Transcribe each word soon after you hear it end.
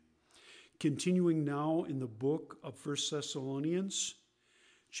continuing now in the book of 1 Thessalonians,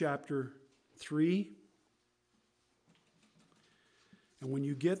 chapter 3. And when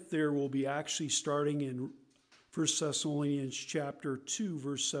you get there, we'll be actually starting in 1 Thessalonians chapter 2,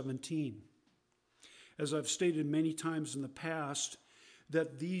 verse 17. As I've stated many times in the past,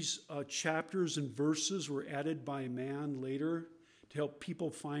 that these chapters and verses were added by man later to help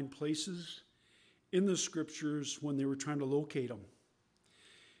people find places in the scriptures when they were trying to locate them.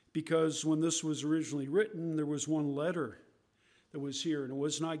 Because when this was originally written, there was one letter that was here, and it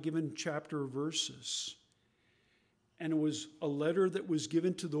was not given chapter or verses. And it was a letter that was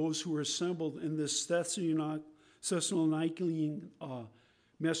given to those who were assembled in this Thessalonican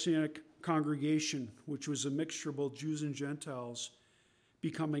Messianic congregation, which was a mixture of both Jews and Gentiles,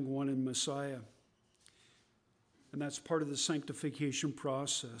 becoming one in Messiah. And that's part of the sanctification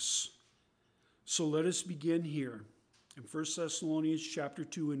process. So let us begin here in 1 Thessalonians chapter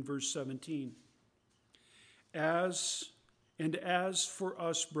 2 and verse 17. As for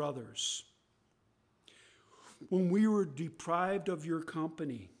us, brothers, when we were deprived of your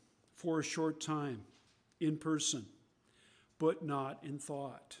company for a short time in person, but not in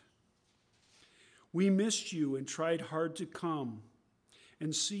thought, we missed you and tried hard to come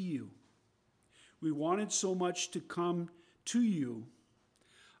and see you. We wanted so much to come to you.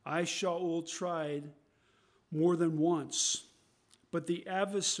 I, Saul, tried more than once, but the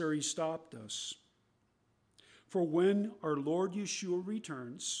adversary stopped us. For when our Lord Yeshua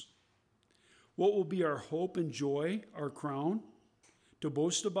returns, what will be our hope and joy, our crown, to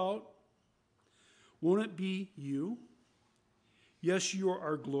boast about? Won't it be you? Yes, you are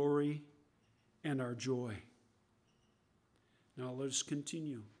our glory and our joy. Now let us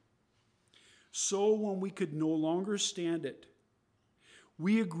continue. So when we could no longer stand it,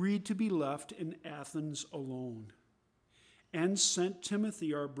 we agreed to be left in Athens alone, and sent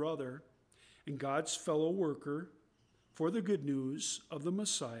Timothy, our brother and God's fellow worker, for the good news of the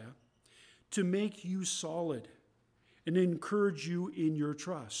Messiah, to make you solid and encourage you in your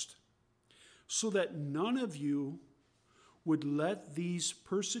trust, so that none of you would let these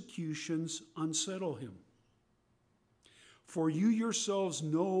persecutions unsettle him. For you yourselves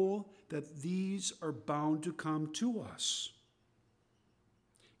know that these are bound to come to us.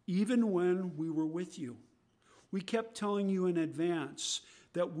 Even when we were with you, we kept telling you in advance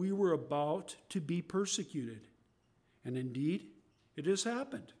that we were about to be persecuted. And indeed, it has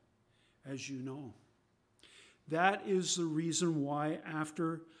happened, as you know. That is the reason why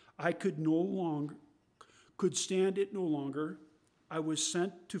after I could stand it no longer, I was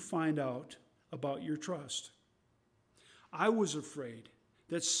sent to find out about your trust. I was afraid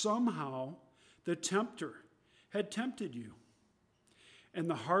that somehow the tempter had tempted you, and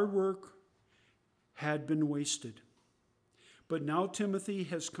the hard work had been wasted. But now Timothy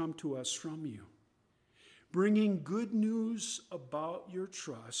has come to us from you, bringing good news about your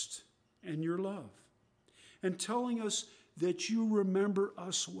trust and your love, and telling us that you remember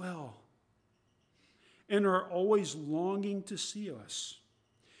us well and are always longing to see us,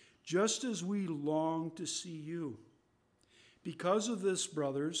 just as we long to see you. Because of this,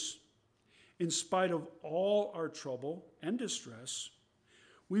 brothers, in spite of all our trouble and distress,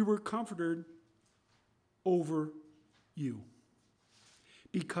 we were comforted over you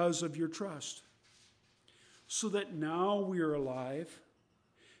because of your trust, so that now we are alive,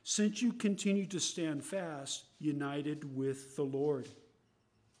 since you continue to stand fast, united with the Lord.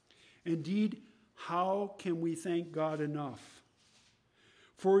 Indeed, how can we thank God enough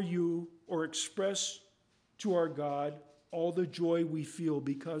for you, or express to our God all the joy we feel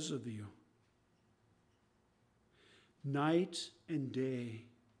because of you? Night and day,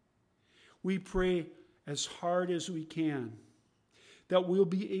 we pray as hard as we can that we'll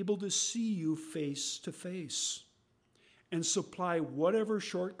be able to see you face to face and supply whatever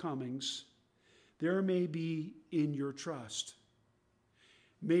shortcomings there may be in your trust.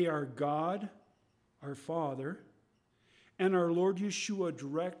 May our God, our Father, and our Lord Yeshua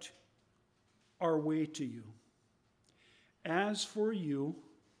direct our way to you. As for you,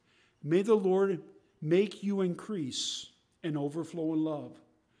 may the Lord make you increase and overflow in love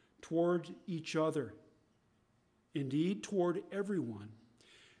toward each other, indeed toward everyone,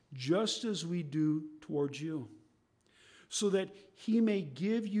 just as we do towards you, so that he may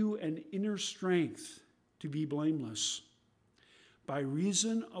give you an inner strength to be blameless by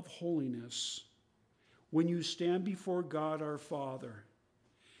reason of holiness when you stand before God our Father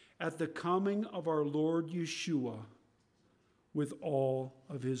at the coming of our Lord Yeshua with all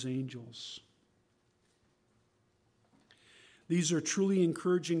of his angels. These are truly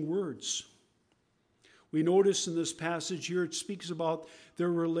encouraging words. We notice in this passage here, it speaks about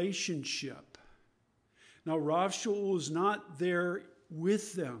their relationship. Now, Rav Shaul is not there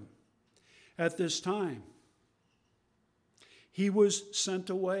with them at this time. He was sent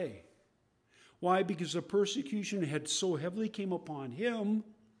away. Why? Because the persecution had so heavily came upon him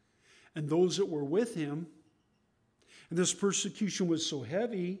and those that were with him. And this persecution was so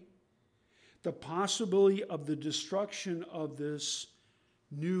heavy, the possibility of the destruction of this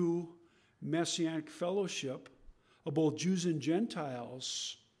new Messianic fellowship of both Jews and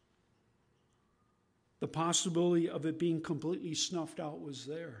Gentiles, the possibility of it being completely snuffed out was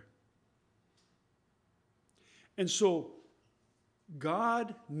there. And so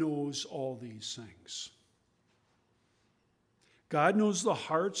God knows all these things. God knows the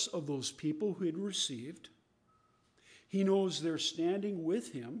hearts of those people who had received. He knows they're standing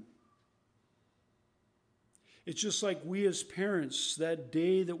with him. It's just like we as parents, that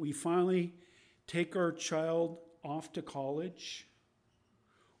day that we finally take our child off to college,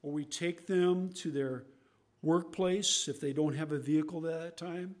 or we take them to their workplace if they don't have a vehicle at that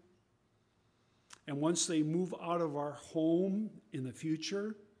time. And once they move out of our home in the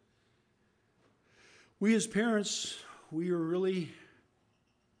future, we as parents, we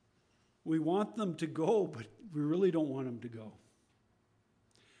want them to go, but we really don't want them to go.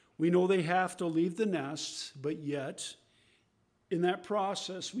 We know they have to leave the nest, but yet, in that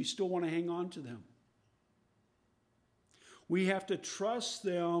process, we still want to hang on to them. We have to trust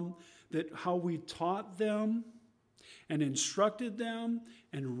them that how we taught them and instructed them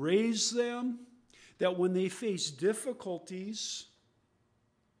and raised them, that when they face difficulties,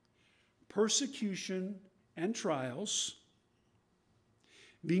 persecution, and trials,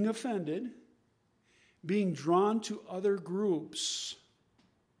 being offended, being drawn to other groups,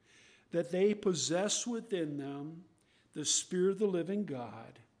 that they possess within them the Spirit of the living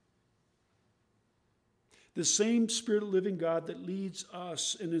God. The same Spirit of the living God that leads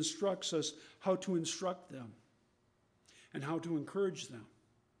us and instructs us how to instruct them and how to encourage them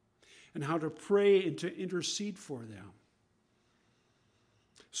and how to pray and to intercede for them.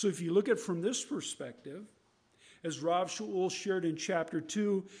 So if you look at it from this perspective, as Rav Shaul shared in chapter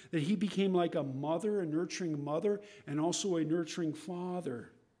 2, that he became like a mother, a nurturing mother, and also a nurturing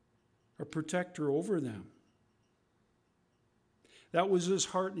father, a protector over them. That was his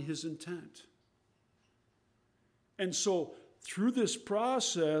heart and his intent. And so through this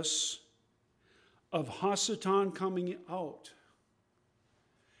process of Hasatan coming out,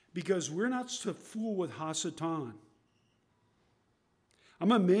 because we're not to fool with Hasatan.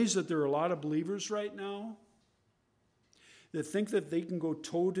 I'm amazed that there are a lot of believers right now that think that they can go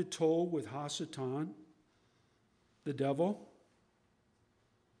toe-to-toe with Hasatan, the devil.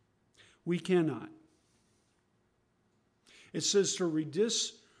 We cannot. It says to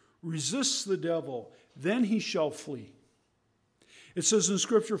resist the devil, then he shall flee. It says in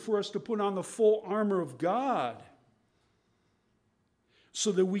Scripture for us to put on the full armor of God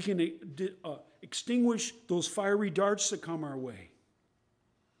so that we can extinguish those fiery darts that come our way.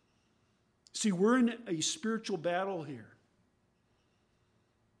 See, we're in a spiritual battle here.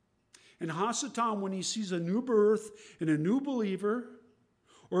 And Hasatan, when he sees a new birth in a new believer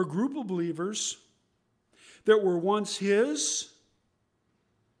or a group of believers that were once his,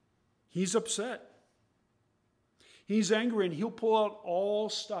 he's upset. He's angry, and he'll pull out all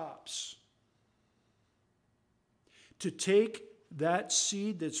stops to take that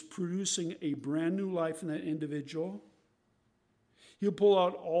seed that's producing a brand new life in that individual. He'll pull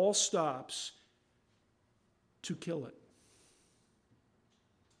out all stops to kill it.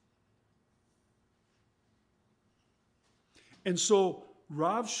 And so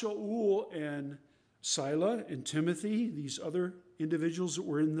Rav Shaul and Sila and Timothy, these other individuals that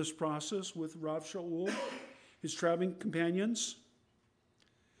were in this process with Rav Shaul, his traveling companions,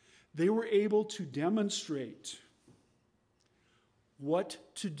 they were able to demonstrate what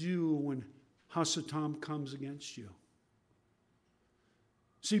to do when Hasatan comes against you.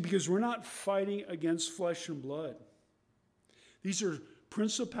 See, because we're not fighting against flesh and blood. These are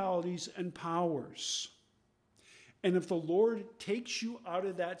principalities and powers. And if the Lord takes you out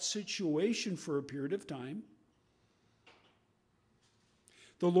of that situation for a period of time,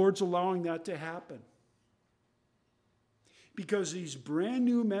 the Lord's allowing that to happen. Because these brand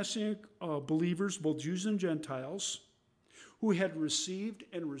new Messianic believers, both Jews and Gentiles, who had received,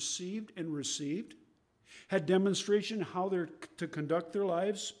 had demonstration how they're to conduct their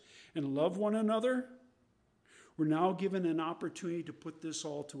lives and love one another, were now given an opportunity to put this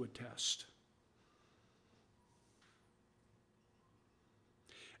all to a test.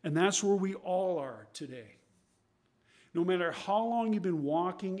 And that's where we all are today. No matter how long you've been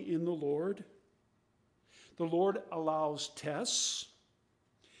walking in the Lord, the Lord allows tests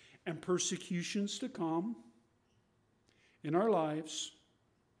and persecutions to come in our lives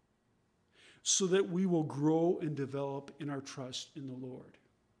so that we will grow and develop in our trust in the Lord.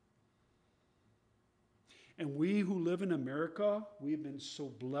 And we who live in America, we've been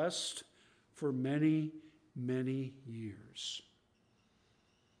so blessed for many, many years.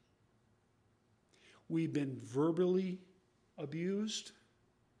 We've been verbally abused.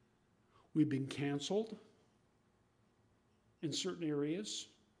 We've been canceled in certain areas.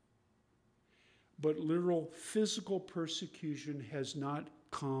 But literal physical persecution has not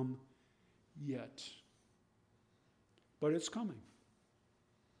come yet. But it's coming.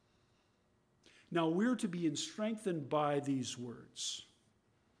 Now we're to be strengthened by these words.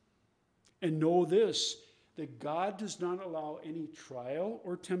 And know this, that God does not allow any trial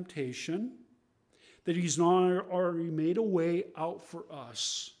or temptation, that he's not already made a way out for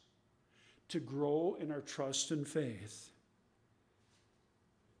us to grow in our trust and faith.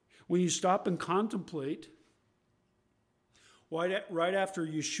 When you stop and contemplate, right after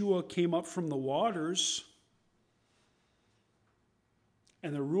Yeshua came up from the waters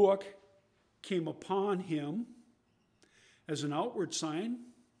and the Ruach came upon him as an outward sign,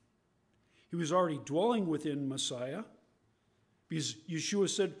 he was already dwelling within Messiah. Because Yeshua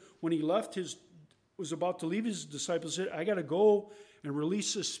said when he was about to leave, his disciples said, I got to go and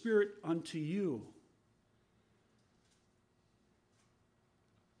release the Spirit unto you.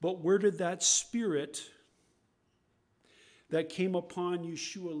 But where did that Spirit that came upon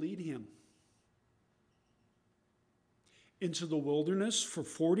Yeshua lead him? Into the wilderness for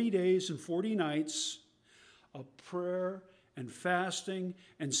 40 days and 40 nights of prayer and fasting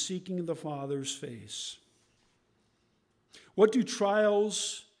and seeking the Father's face. What do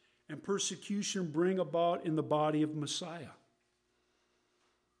trials and persecution bring about in the body of Messiah?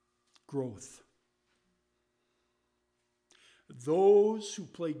 Growth. Those who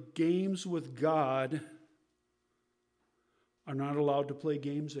play games with God are not allowed to play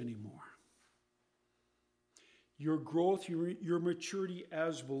games anymore. Your growth, your maturity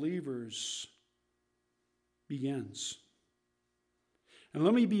as believers begins. And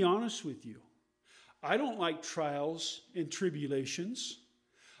let me be honest with you. I don't like trials and tribulations.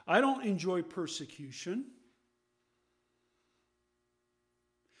 I don't enjoy persecution.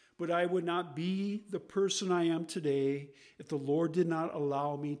 But I would not be the person I am today if the Lord did not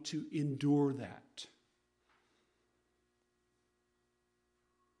allow me to endure that.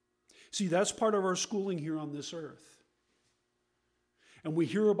 See, that's part of our schooling here on this earth. And we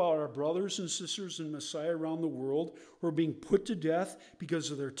hear about our brothers and sisters in Messiah around the world who are being put to death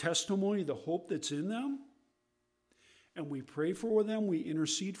because of their testimony, the hope that's in them. And we pray for them, we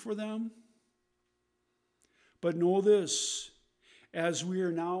intercede for them. But know this, as we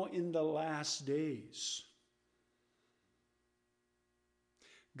are now in the last days,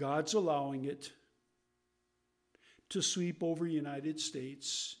 God's allowing it to sweep over the United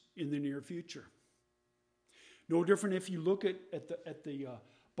States in the near future. No different if you look at the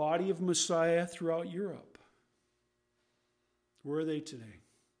body of Messiah throughout Europe. Where are they today?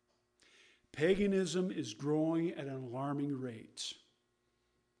 Paganism is growing at an alarming rate.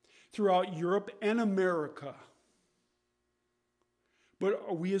 Throughout Europe and America. But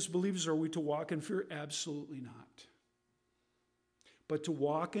are we as believers, are we to walk in fear? Absolutely not. But to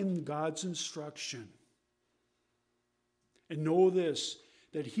walk in God's instruction. And know this,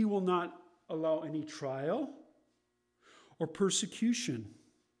 that he will not allow any trial or persecution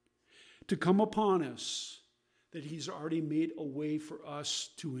to come upon us, that he's already made a way for us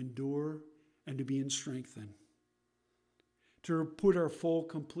to endure and to be strengthened, to put our full,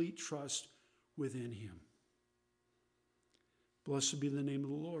 complete trust within him. Blessed be the name of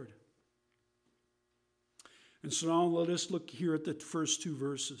the Lord. And so now let us look here at the first two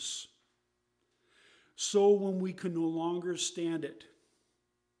verses. So when we could no longer stand it,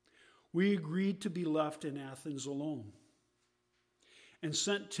 we agreed to be left in Athens alone, and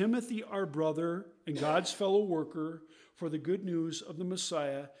sent Timothy, our brother and God's fellow worker, for the good news of the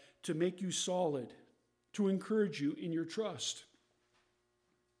Messiah, to make you solid, to encourage you in your trust.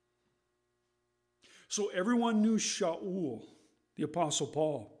 So everyone knew Shaul, the Apostle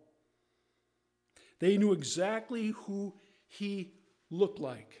Paul. They knew exactly who he looked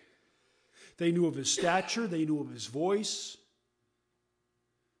like. They knew of his stature, they knew of his voice.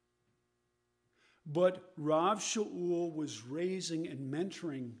 But Rav Shaul was raising and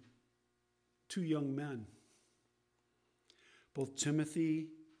mentoring two young men, both Timothy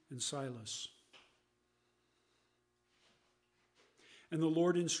and Silas. And the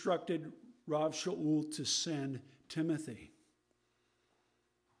Lord instructed Rav Shaul to send Timothy,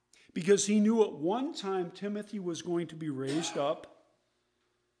 because he knew at one time Timothy was going to be raised up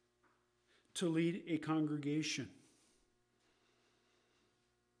to lead a congregation.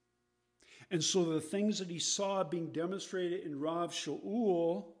 And so the things that he saw being demonstrated in Rav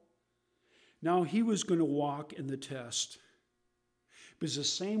Shaul, now he was going to walk in the test. Because the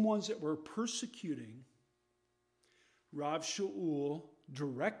same ones that were persecuting Rav Shaul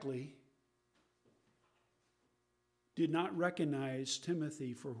directly did not recognize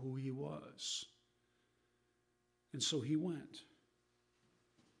Timothy for who he was. And so he went,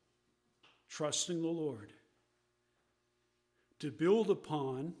 trusting the Lord, to build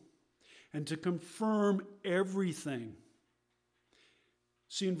upon and to confirm everything.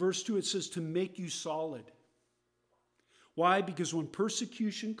 See, in verse 2 it says, to make you solid. Why? Because when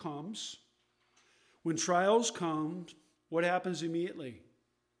persecution comes, when trials come, what happens immediately?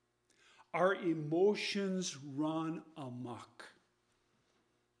 Our emotions run amok.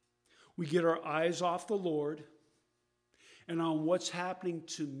 We get our eyes off the Lord and on what's happening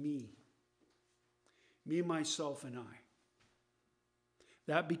to me, myself, and I.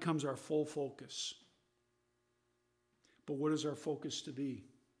 That becomes our full focus. But what is our focus to be?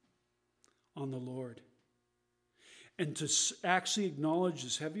 On the Lord. And to actually acknowledge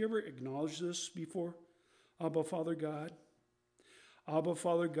this. Have you ever acknowledged this before? Abba, Father God. Abba,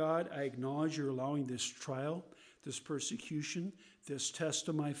 Father God, I acknowledge you're allowing this trial, this persecution, this test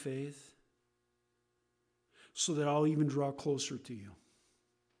of my faith, so that I'll even draw closer to you.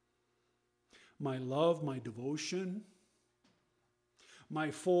 My love, my devotion, my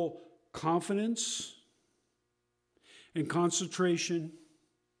full confidence and concentration.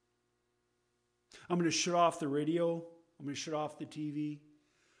 I'm going to shut off the radio. I'm going to shut off the TV.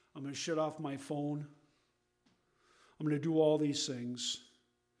 I'm going to shut off my phone. I'm going to do all these things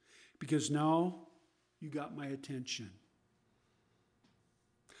because now you got my attention.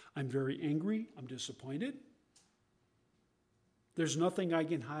 I'm very angry. I'm disappointed. There's nothing I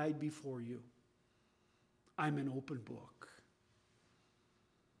can hide before you. I'm an open book.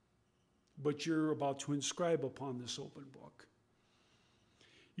 But you're about to inscribe upon this open book.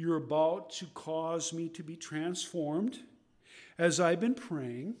 You're about to cause me to be transformed, as I've been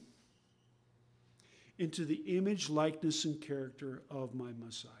praying, into the image, likeness, and character of my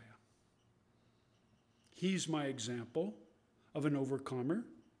Messiah. He's my example of an overcomer,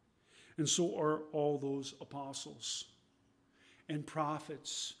 and so are all those apostles and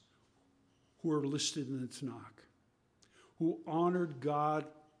prophets who are listed in the Tanakh, who honored God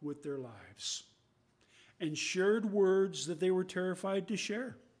with their lives and shared words that they were terrified to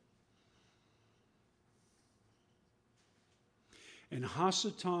share. And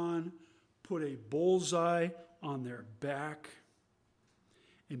Hasatan put a bullseye on their back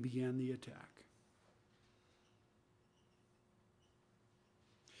and began the attack.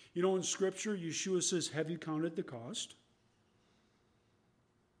 You know, in Scripture, Yeshua says, have you counted the cost?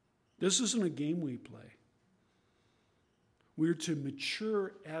 This isn't a game we play. We're to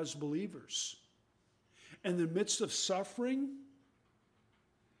mature as believers. In the midst of suffering,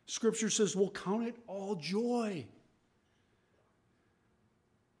 Scripture says we'll count it all joy.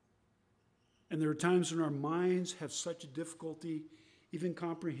 And there are times when our minds have such a difficulty even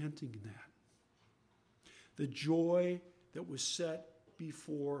comprehending that. The joy that was set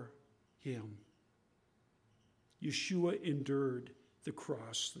before him. Yeshua endured the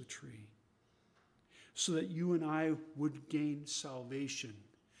cross, the tree, so that you and I would gain salvation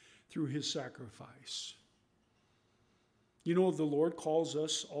through his sacrifice. You know, the Lord calls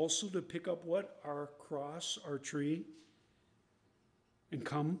us also to pick up what? Our cross, our tree, and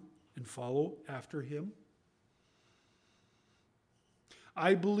come and follow after him.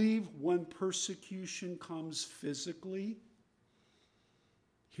 I believe when persecution comes physically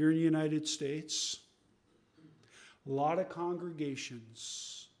here in the United States, a lot of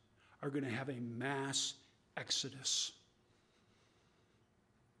congregations are going to have a mass exodus.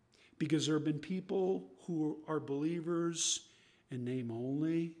 Because there have been people who are believers in name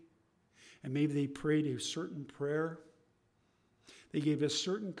only, and maybe they prayed a certain prayer, they gave a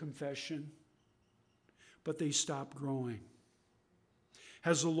certain confession, but they stopped growing.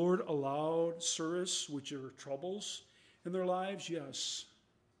 Has the Lord allowed service, which are troubles in their lives? Yes.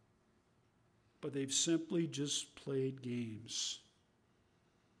 But they've simply just played games.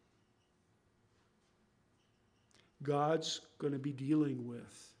 God's going to be dealing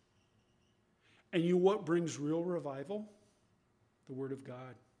with. And you know what brings real revival? The Word of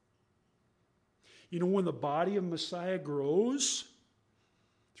God. You know, when the body of Messiah grows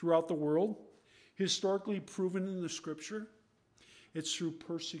throughout the world, historically proven in the Scripture, it's through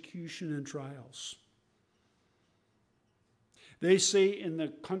persecution and trials. They say in the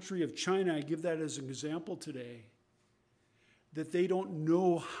country of China, I give that as an example today, that they don't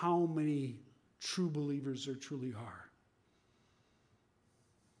know how many true believers there truly are.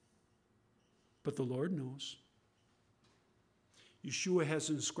 But the Lord knows. Yeshua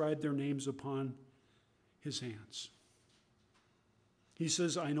has inscribed their names upon his hands. He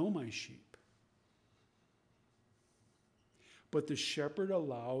says, I know my sheep. But the shepherd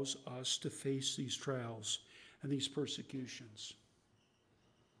allows us to face these trials and these persecutions.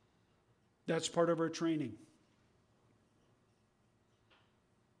 That's part of our training.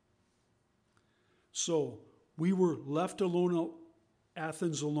 So we were left alone at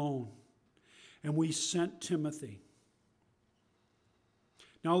Athens alone, and we sent Timothy.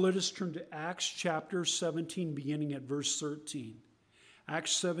 Now let us turn to Acts chapter 17, beginning at verse 13.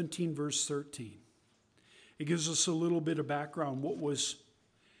 Acts 17, verse 13. It gives us a little bit of background, what was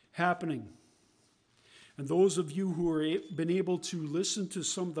happening. And those of you who have been able to listen to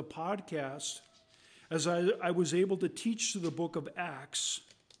some of the podcasts, as I was able to teach through the book of Acts,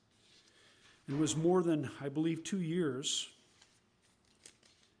 it was more than, I believe, 2 years,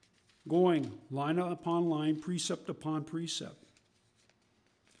 going line upon line, precept upon precept.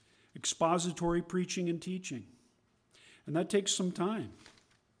 Expository preaching and teaching. And that takes some time.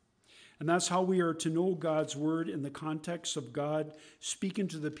 And that's how we are to know God's word in the context of God speaking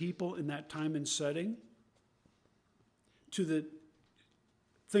to the people in that time and setting, to the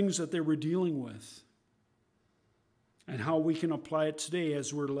things that they were dealing with, and how we can apply it today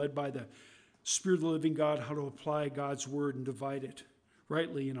as we're led by the Spirit of the living God, how to apply God's word and divide it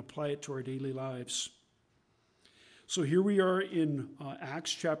rightly and apply it to our daily lives. So here we are in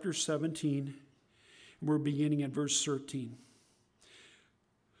Acts chapter 17, and we're beginning at verse 13.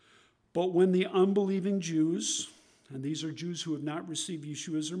 But when the unbelieving Jews, and these are Jews who have not received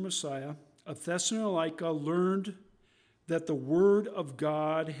Yeshua as their Messiah, of Thessalonica learned that the word of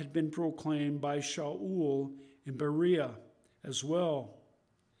God had been proclaimed by Shaul in Berea as well,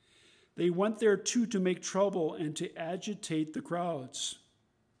 they went there too to make trouble and to agitate the crowds.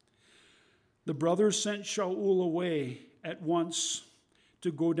 The brothers sent Shaul away at once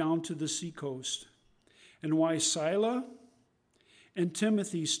to go down to the seacoast, and why Silas and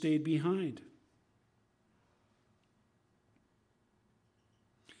Timothy stayed behind.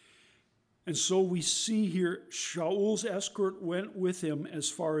 And so we see here Shaul's escort went with him as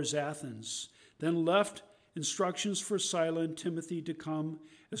far as Athens, then left instructions for Silas and Timothy to come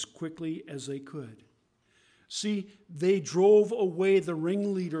as quickly as they could. See, they drove away the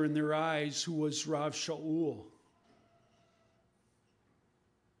ringleader in their eyes, who was Rav Shaul.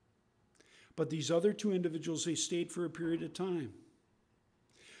 But these other two individuals, they stayed for a period of time.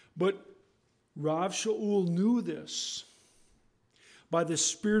 But Rav Shaul knew this by the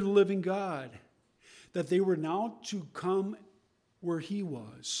Spirit of the living God, that they were now to come where he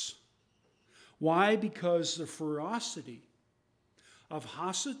was. Why? Because the ferocity of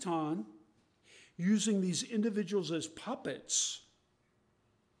Hasatan, using these individuals as puppets,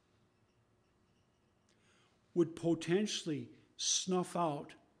 would potentially snuff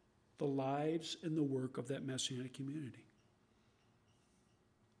out the lives and the work of that Messianic community.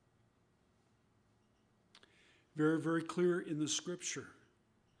 Very, very clear in the scripture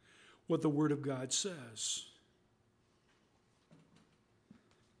what the Word of God says.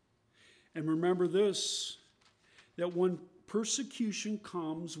 And remember this, that when persecution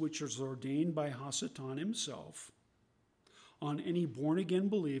comes, which is ordained by Hasatan himself, on any born-again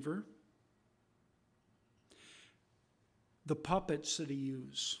believer, the puppets that he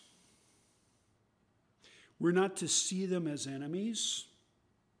uses, we're not to see them as enemies,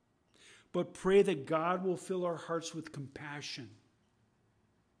 but pray that God will fill our hearts with compassion,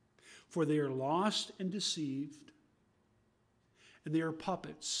 for they are lost and deceived, and they are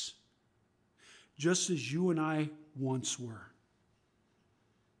puppets, just as you and I once were.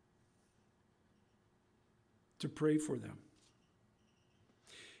 To pray for them.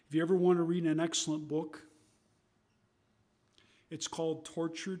 If you ever want to read an excellent book, it's called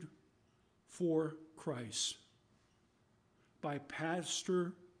Tortured for Christ by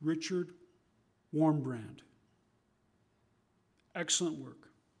Pastor Richard Warmbrand. Excellent work.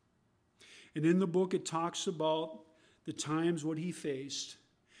 And in the book it talks about the times what he faced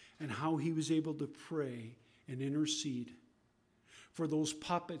and how he was able to pray and intercede for those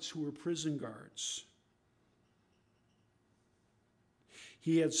puppets who were prison guards.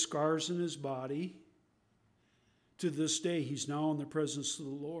 He had scars in his body. To this day, he's now in the presence of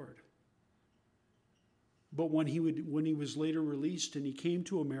the Lord. But when he was later released and he came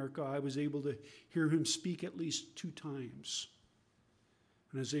to America, I was able to hear him speak at least 2 times.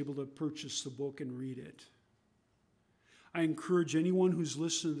 And I was able to purchase the book and read it. I encourage anyone who's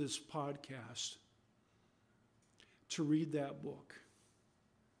listening to this podcast to read that book.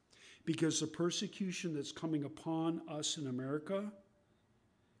 Because the persecution that's coming upon us in America,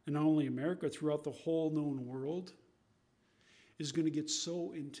 and not only America, throughout the whole known world, is going to get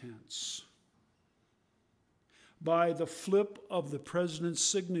so intense. By the flip of the president's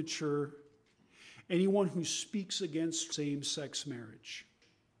signature, anyone who speaks against same-sex marriage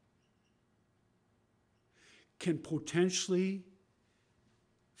can potentially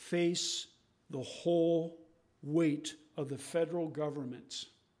face the whole weight of the federal government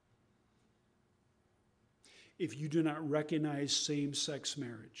if you do not recognize same-sex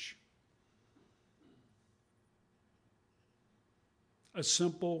marriage. A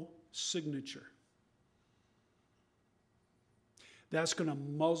simple signature. That's going to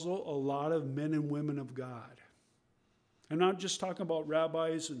muzzle a lot of men and women of God. I'm not just talking about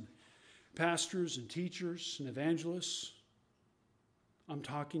rabbis and pastors and teachers and evangelists. I'm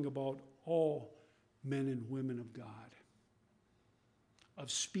talking about all men and women of God, of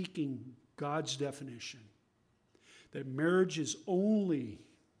speaking God's definition that marriage is only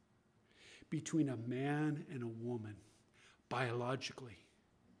between a man and a woman, biologically,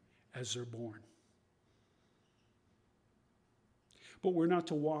 as they're born. But we're not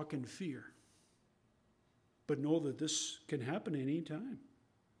to walk in fear, but know that this can happen any time.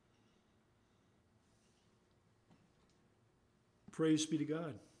 Praise be to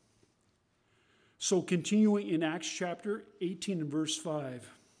God. So continuing in Acts chapter 18 and verse 5.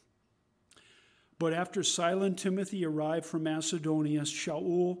 But after Silas and Timothy arrived from Macedonia,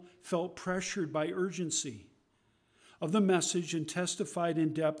 Shaul felt pressured by urgency of the message and testified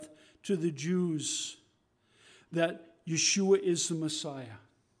in depth to the Jews that Yeshua is the Messiah.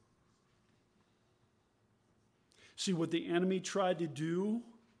 See what the enemy tried to do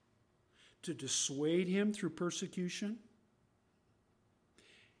to dissuade him through persecution?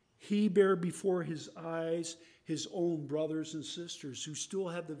 He bare before his eyes his own brothers and sisters who still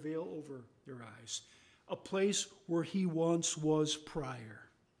had the veil over their eyes, a place where he once was prior.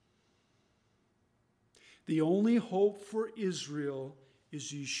 The only hope for Israel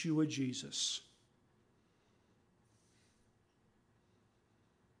is Yeshua Jesus,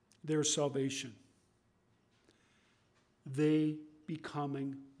 their salvation. They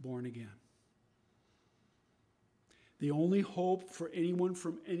becoming born again. The only hope for anyone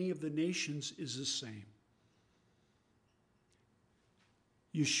from any of the nations is the same.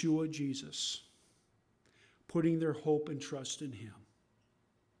 Yeshua Jesus, putting their hope and trust in him.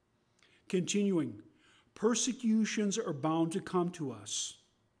 Continuing, persecutions are bound to come to us.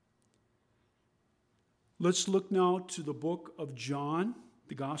 Let's look now to the book of John,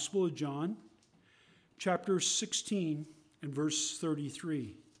 the Gospel of John, chapter 16 and verse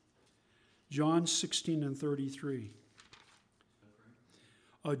 33. John 16 and 33.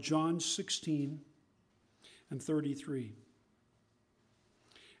 John 16 and 33.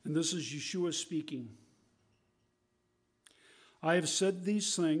 And this is Yeshua speaking. I have said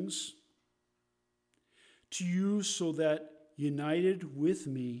these things to you so that united with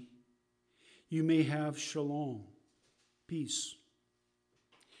me you may have shalom, peace.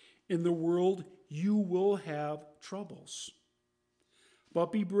 In the world you will have troubles,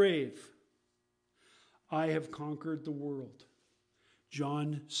 but be brave. I have conquered the world.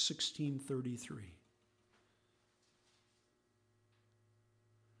 John 16:33.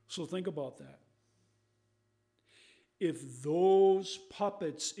 So think about that. If those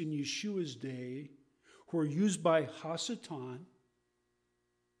puppets in Yeshua's day were used by Hasatan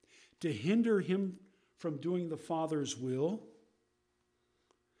to hinder him from doing the Father's will,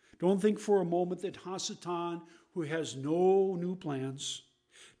 don't think for a moment that Hasatan, who has no new plans,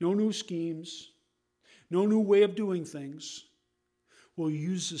 no new schemes, no new way of doing things, will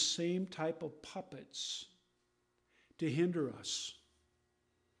use the same type of puppets to hinder us.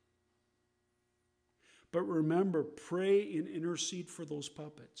 But remember, pray and intercede for those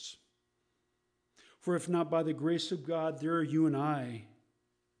puppets. For if not by the grace of God, there you and I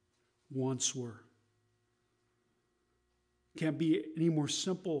once were. Can't be any more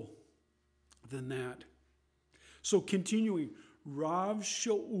simple than that. So continuing, Rav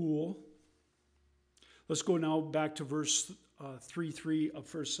Shaul. Let's go now back to verse 3:3 of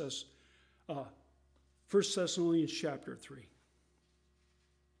 1 Thessalonians chapter 3.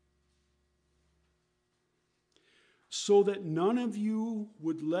 So that none of you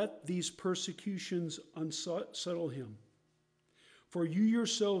would let these persecutions unsettle him. For you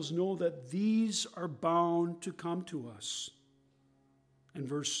yourselves know that these are bound to come to us. And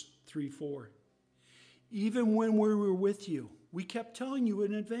verse 3:4. Even when we were with you, we kept telling you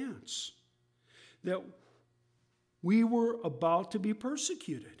in advance that we were about to be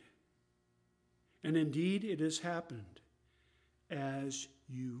persecuted. And indeed, it has happened, as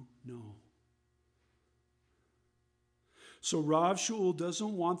you know. So Rav Shaul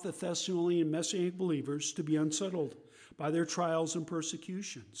doesn't want the Thessalonian Messianic believers to be unsettled by their trials and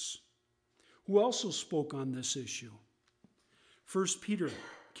persecutions. Who also spoke on this issue? 1 Peter,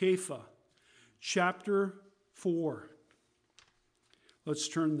 Kepha, chapter 4. Let's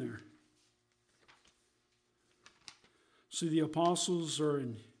turn there. See, the apostles are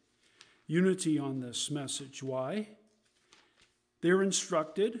in unity on this message. Why? They're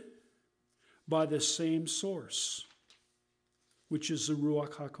instructed by the same source, which is the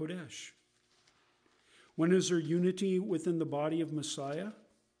Ruach HaKodesh. When is there unity within the body of Messiah?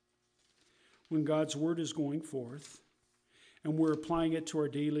 When God's word is going forth and we're applying it to our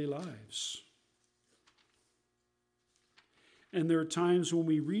daily lives. And there are times when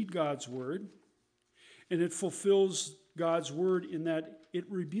we read God's word and it fulfills God's word in that it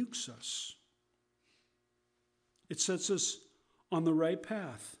rebukes us. It sets us on the right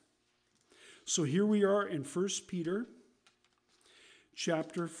path. So here we are in 1 Peter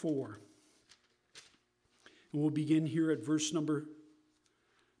chapter 4. And we'll begin here at verse number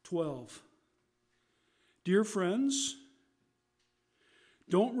 12. Dear friends,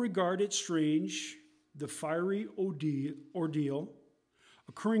 don't regard it strange, the fiery ordeal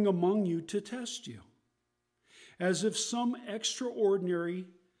occurring among you to test you, as if some extraordinary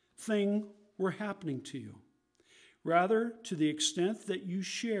thing were happening to you. Rather, to the extent that you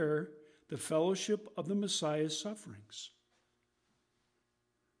share the fellowship of the Messiah's sufferings.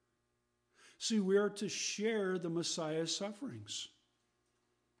 See, we are to share the Messiah's sufferings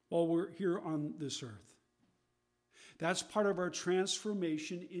while we're here on this earth. That's part of our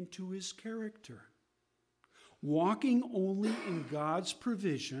transformation into his character. Walking only in God's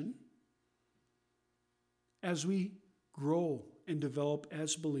provision as we grow and develop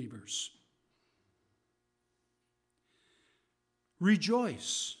as believers.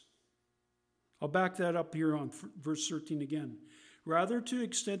 Rejoice. I'll back that up here on verse 13 again. Rather, to the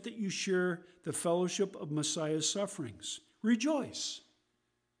extent that you share the fellowship of Messiah's sufferings. Rejoice.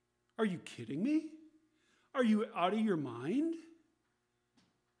 Are you kidding me? Are you out of your mind?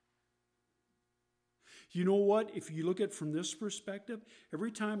 You know what? If you look at it from this perspective,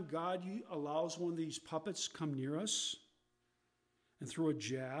 every time God allows one of these puppets to come near us and throw a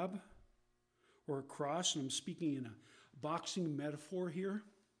jab or a cross, and I'm speaking in a boxing metaphor here,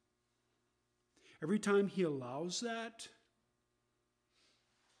 every time he allows that,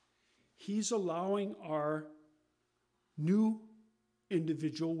 he's allowing our new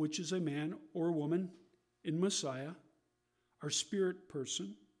individual, which is a man or a woman in Messiah, our spirit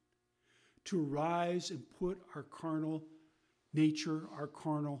person, to rise and put our carnal nature, our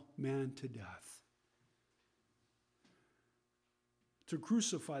carnal man to death. To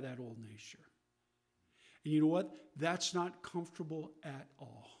crucify that old nature. And you know what? That's not comfortable at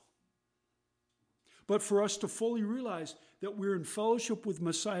all. But for us to fully realize that we're in fellowship with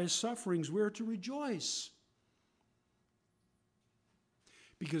Messiah's sufferings, we're to rejoice.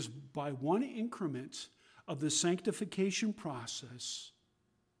 Because by one increment of the sanctification process,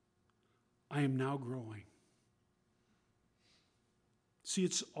 I am now growing. See,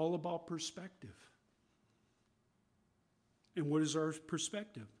 it's all about perspective. And what is our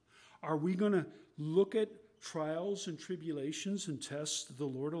perspective? Are we going to look at trials and tribulations and tests that the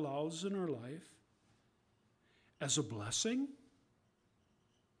Lord allows in our life as a blessing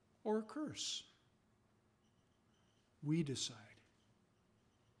or a curse? We decide.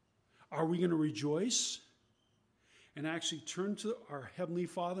 Are we going to rejoice and actually turn to our Heavenly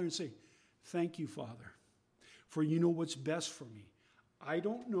Father and say, thank you, Father, for you know what's best for me. I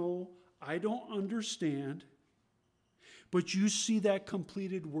don't know, I don't understand, but you see that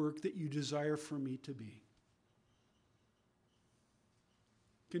completed work that you desire for me to be.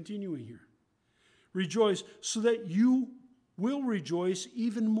 Continuing here. Rejoice so that you will rejoice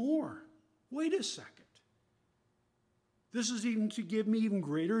even more. Wait a second. This is even to give me even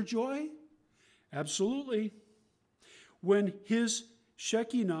greater joy? Absolutely. When his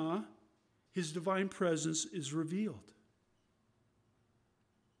Shekinah, his divine presence, is revealed.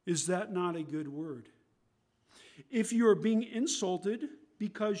 Is that not a good word? If you are being insulted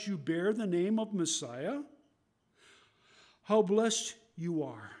because you bear the name of Messiah, how blessed you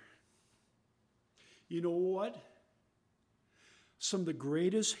are. You know what? Some of the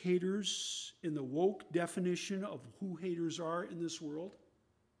greatest haters in the woke definition of who haters are in this world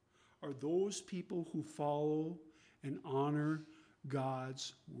are those people who follow and honor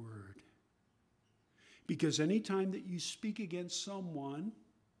God's word. Because anytime that you speak against someone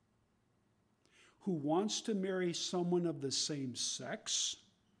who wants to marry someone of the same sex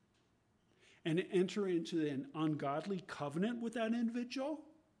and enter into an ungodly covenant with that individual,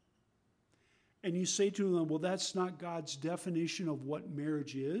 and you say to them, well, that's not God's definition of what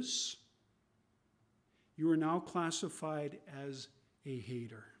marriage is, you are now classified as a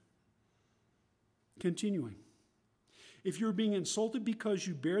hater. Continuing. If you're being insulted because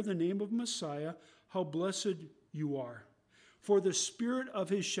you bear the name of Messiah, how blessed you are. For the spirit of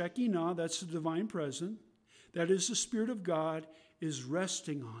his Shekinah, that's the divine presence, that is the Spirit of God, is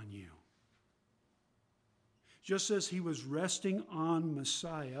resting on you. Just as he was resting on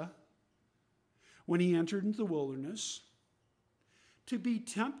Messiah when he entered into the wilderness, to be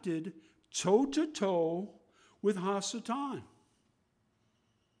tempted toe-to-toe with Hasatan.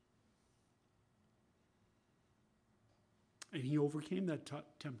 And he overcame that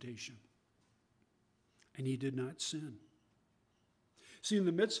temptation. And he did not sin. See, in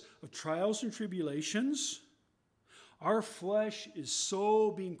the midst of trials and tribulations, our flesh is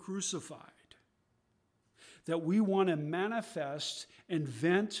so being crucified that we want to manifest and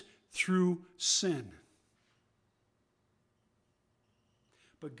vent through sin.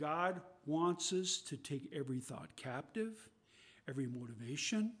 But God wants us to take every thought captive, every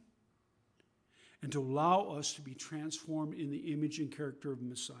motivation, and to allow us to be transformed in the image and character of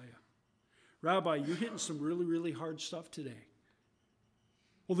Messiah. Rabbi, you're hitting some really, really hard stuff today.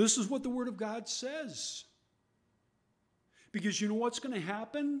 Well, this is what the Word of God says. Because you know what's going to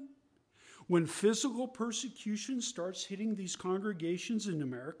happen? When physical persecution starts hitting these congregations in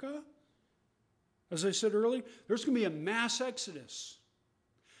America, as I said earlier, there's going to be a mass exodus.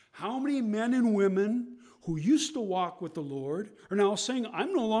 How many men and women who used to walk with the Lord are now saying,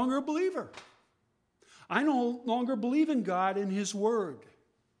 I'm no longer a believer. I no longer believe in God and His Word.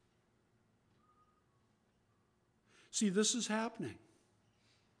 See, this is happening.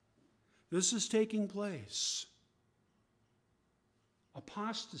 This is taking place.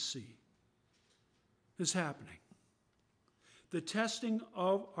 Apostasy is happening. The testing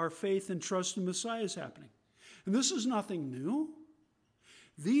of our faith and trust in Messiah is happening. And this is nothing new.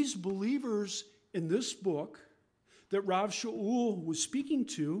 These believers in this book that Rav Shaul was speaking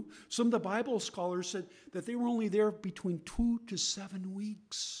to, some of the Bible scholars said that they were only there between 2 to 7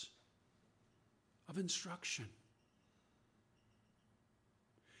 weeks of instruction.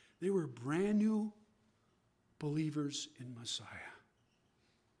 They were brand new believers in Messiah.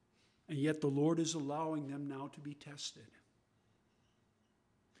 And yet the Lord is allowing them now to be tested,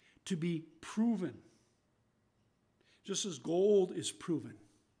 to be proven, just as gold is proven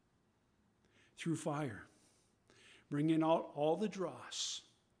through fire, bringing out all the dross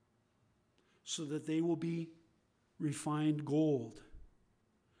so that they will be refined gold.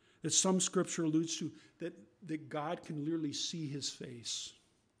 That some scripture alludes to, that God can literally see His face.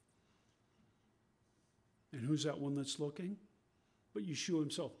 And who's that one that's looking? But Yeshua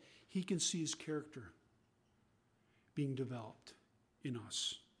Himself. He can see His character being developed in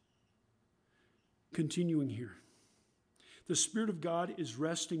us. Continuing here. The Spirit of God is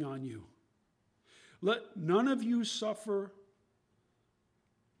resting on you. Let none of you suffer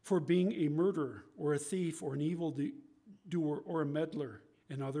for being a murderer or a thief or an evildoer or a meddler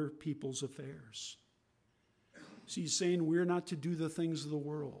in other people's affairs. See, He's saying we're not to do the things of the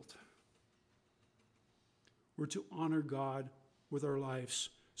world. We're to honor God with our lives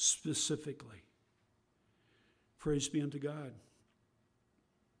specifically. Praise be unto God.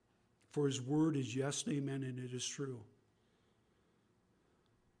 For His word is yes and amen, and it is true.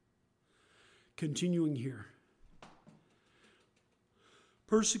 Continuing here.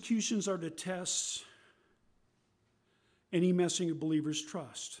 Persecutions are to test any Messianic believer's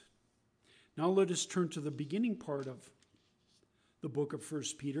trust. Now let us turn to the beginning part of the book of 1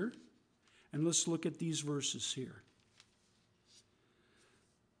 Peter, and let's look at these verses here.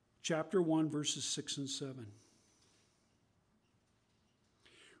 Chapter 1, verses 6 and 7.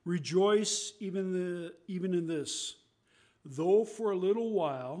 Rejoice even in this, though for a little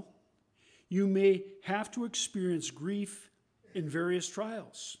while you may have to experience grief in various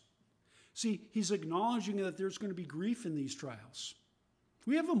trials. See, he's acknowledging that there's going to be grief in these trials.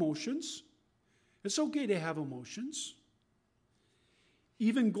 We have emotions. It's okay to have emotions.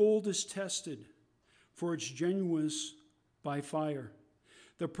 Even gold is tested for its genuineness by fire.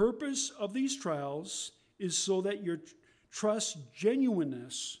 The purpose of these trials is so that your trust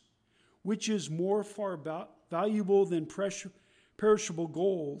genuineness, which is more far valuable than perishable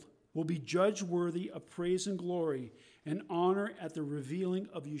gold, will be judged worthy of praise and glory and honor at the revealing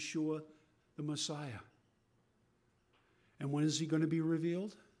of Yeshua the Messiah. And when is He going to be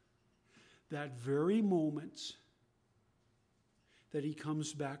revealed? That very moment that He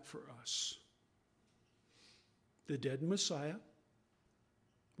comes back for us. The dead Messiah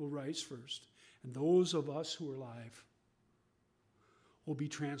will rise first, and those of us who are alive will be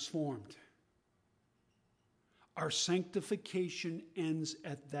transformed. Our sanctification ends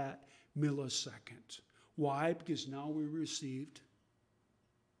at that millisecond. Why? Because now we received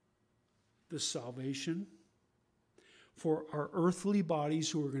the salvation for our earthly bodies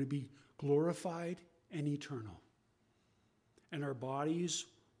who are going to be glorified and eternal. And our bodies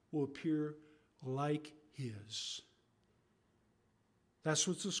will appear like His. That's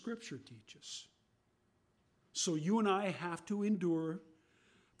what the Scripture teaches. So you and I have to endure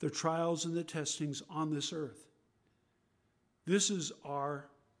the trials and the testings on this earth. This is our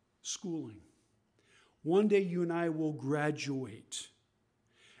schooling. One day you and I will graduate.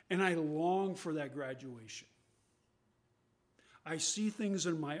 And I long for that graduation. I see things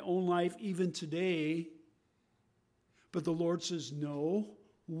in my own life even today, but the Lord says, no,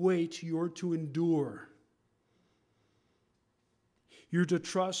 wait, you're to endure. You're to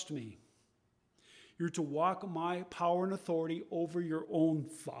trust me. You're to walk my power and authority over your own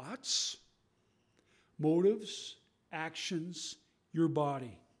thoughts, motives, actions, your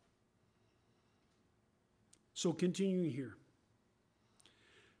body. So continuing here.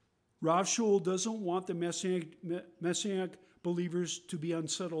 Rav Shaul doesn't want the Messianic believers to be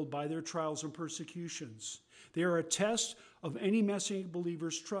unsettled by their trials and persecutions. They are a test of any Messianic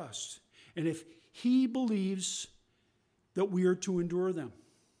believer's trust. And if he believes that we are to endure them,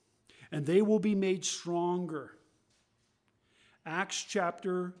 and they will be made stronger. Acts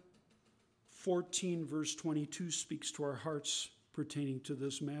chapter 14, verse 22 speaks to our hearts pertaining to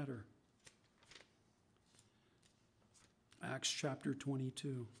this matter. Acts chapter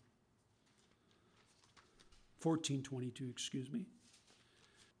 22. 14:22, excuse me.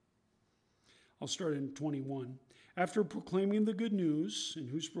 I'll start in 21. After proclaiming the good news, and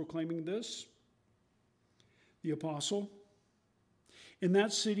who's proclaiming this? The apostle. In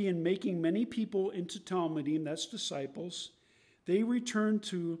that city and making many people into Talmudim, that's disciples, they returned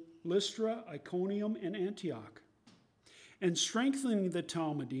to Lystra, Iconium, and Antioch, and strengthening the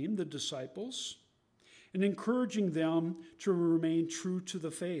Talmudim, the disciples, and encouraging them to remain true to the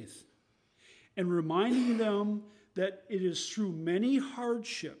faith, and reminding them that it is through many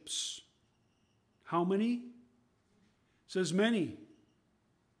hardships. How many? It says many.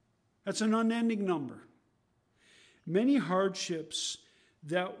 That's an unending number. Many hardships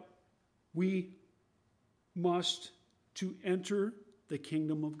that we must to enter the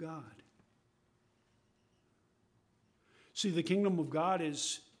kingdom of God. See, the kingdom of God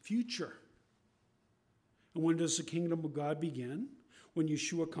is future. And when does the kingdom of God begin? When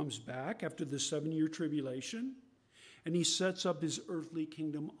Yeshua comes back after the 7-year tribulation, and he sets up his earthly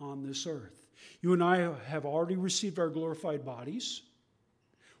kingdom on this earth. You and I have already received our glorified bodies.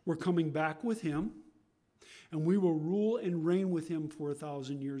 We're coming back with him, and we will rule and reign with him for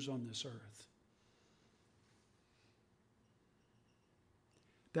 1,000 years on this earth.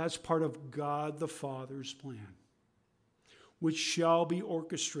 That's part of God the Father's plan, which shall be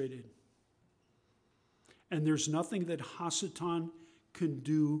orchestrated. And there's nothing that Hasatan can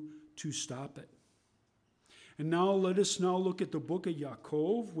do to stop it. And now let us now look at the book of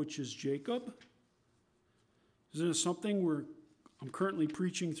Yaakov, which is Jacob. Isn't it something where I'm currently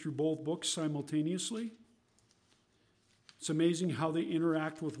preaching through both books simultaneously? It's amazing how they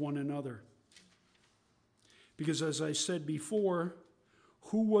interact with one another. Because as I said before,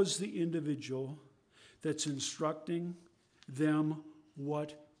 who was the individual that's instructing them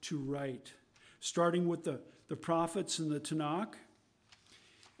what to write? Starting with the prophets in the Tanakh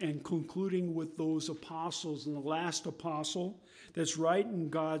and concluding with those apostles. And the last apostle that's writing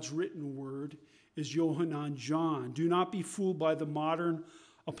God's written word is Yohanan John. Do not be fooled by the modern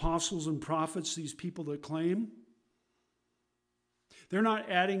apostles and prophets, these people that claim. They're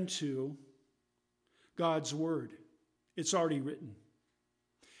not adding to God's word. It's already written.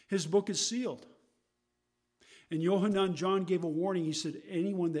 His book is sealed. And Yohanan John gave a warning. He said,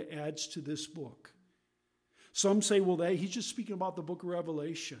 anyone that adds to this book. Some say, well, he's just speaking about the book of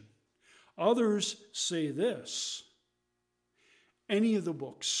Revelation. Others say this. Any of the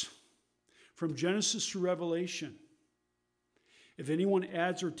books, from Genesis to Revelation, if anyone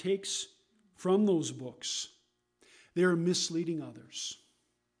adds or takes from those books, they are misleading others.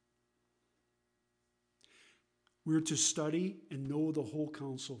 We're to study and know the whole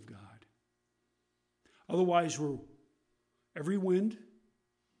counsel of God. Otherwise, we're every wind,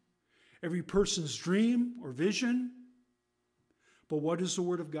 every person's dream or vision. But what does the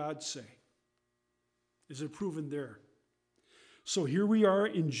Word of God say? Is it proven there? So here we are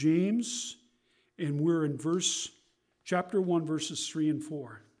in James, and we're in chapter 1, verses 3 and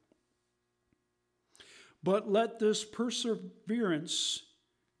 4. But let this perseverance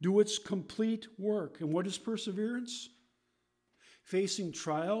do its complete work. And what is perseverance? Facing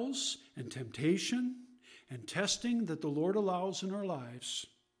trials and temptation and testing that the Lord allows in our lives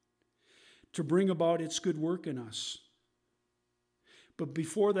to bring about its good work in us. But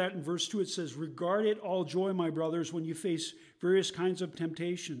before that, in verse 2, it says, regard it all joy, my brothers, when you face various kinds of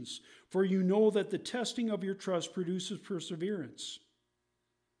temptations, for you know that the testing of your trust produces perseverance.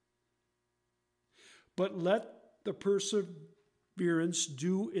 But let the perseverance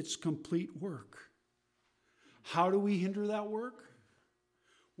do its complete work. How do we hinder that work?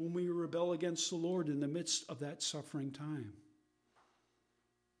 When we rebel against the Lord in the midst of that suffering time.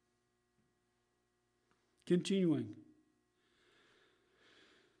 Continuing.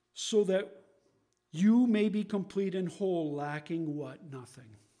 So that you may be complete and whole, lacking what?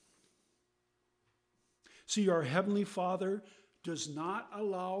 Nothing. See, our Heavenly Father does not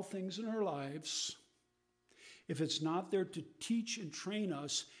allow things in our lives if it's not there to teach and train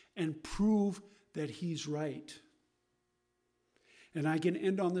us and prove that He's right. And I can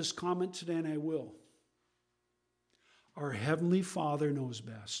end on this comment today, and I will. Our Heavenly Father knows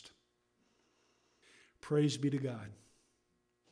best. Praise be to God.